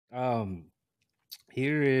Um,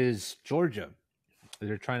 Here is Georgia.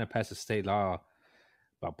 They're trying to pass a state law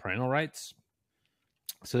about parental rights.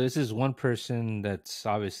 So this is one person that's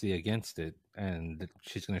obviously against it, and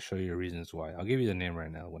she's going to show you reasons why. I'll give you the name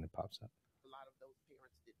right now when it pops up. A lot of those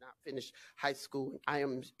parents did not finish high school. I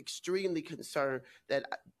am extremely concerned that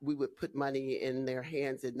we would put money in their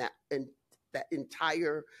hands and that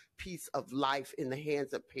entire piece of life in the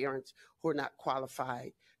hands of parents who are not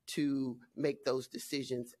qualified to make those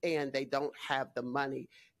decisions, and they don't have the money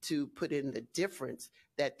to put in the difference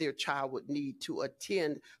that their child would need to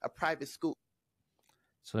attend a private school.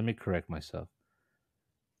 So let me correct myself.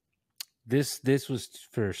 This was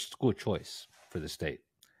for school choice for the state,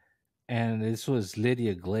 and this was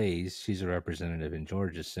Lydia Glaze. She's a representative in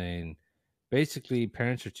Georgia, saying basically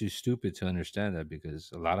parents are too stupid to understand that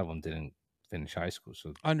because a lot of them didn't finish high school, so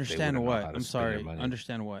they Understand wouldn't know what? how to I'm spend their sorry. money,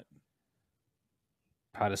 Understand what?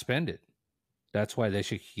 how to spend it. That's why they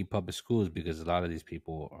should keep public schools because a lot of these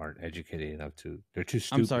people aren't educated enough to. They're too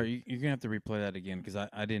stupid. I'm sorry. You're gonna have to replay that again because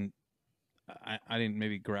I didn't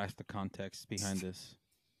maybe grasp the context behind this.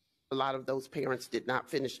 A lot of those parents did not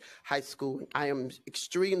finish high school. I am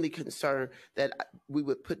extremely concerned that we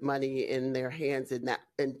would put money in their hands and that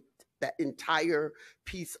entire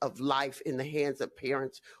piece of life in the hands of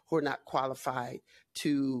parents who are not qualified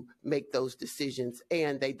to make those decisions,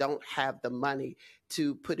 and they don't have the money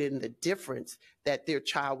to put in the difference that their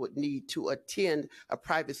child would need to attend a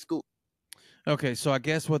private school. Okay, so I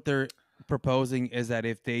guess what they're proposing is that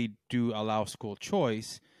if they do allow school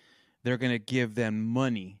choice, they're going to give them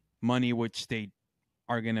money which they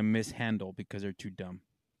are going to mishandle because they're too dumb.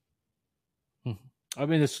 I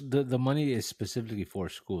mean, the money is specifically for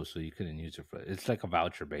school, so you couldn't use it for. It's like a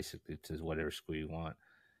voucher, basically, to whatever school you want.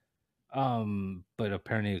 But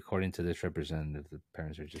apparently, according to this representative, the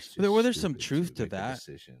parents are just. There's some truth to make a that.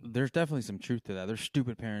 decision. There's definitely some truth to that. There's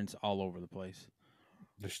stupid parents all over the place.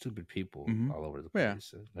 There's stupid people Mhm. all over the Yeah.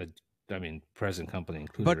 place. I mean, present company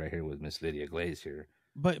included right here with Miss Lydia Glaze here.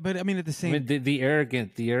 But I mean, at the same, the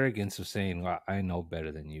arrogance of saying, well, "I know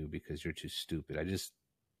better than you because you're too stupid."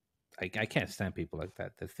 I can't stand people like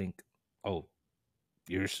that think, "Oh,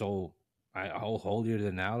 you're so holier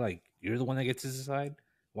than now. Like you're the one that gets to decide."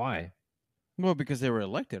 Why? well, because they were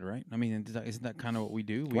elected, right? I mean, isn't that kind of what we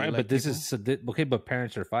do? We Right, but elect people? okay. But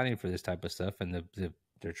parents are fighting for this type of stuff, and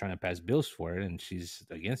they're trying to pass bills for it, and she's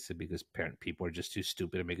against it because people are just too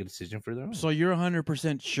stupid to make a decision for their own. So you're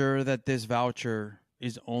 100% sure that this voucher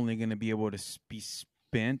is only going to be able to be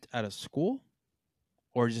spent at a school,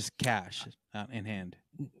 or just cash in hand?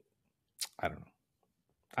 I don't know.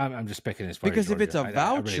 I'm just speculating as far because as if it's a Georgia.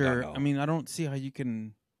 voucher, I really I mean, I don't see how you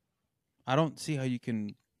can. I don't see how you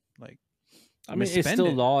can like. I mean, it's misspend still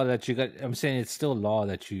it. law that you got. I'm saying it's still law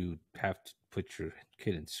that you have to put your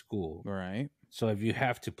kid in school. Right. So if you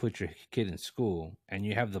have to put your kid in school and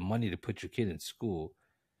you have the money to put your kid in school,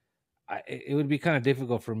 it would be kind of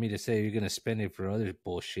difficult for me to say you're going to spend it for other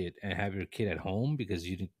bullshit and have your kid at home because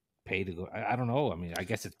you didn't pay to go. I don't know. I mean, I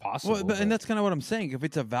guess it's possible. Well, and that's kind of what I'm saying. If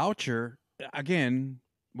it's a voucher, again,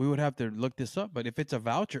 we would have to look this up. But if it's a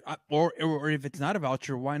voucher, or if it's not a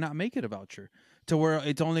voucher, why not make it a voucher to where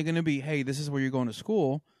it's only going to be, hey, this is where you're going to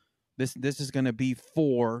school. This is going to be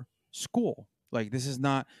for school. Like, this is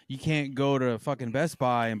not, you can't go to fucking Best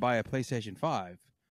Buy and buy a PlayStation 5.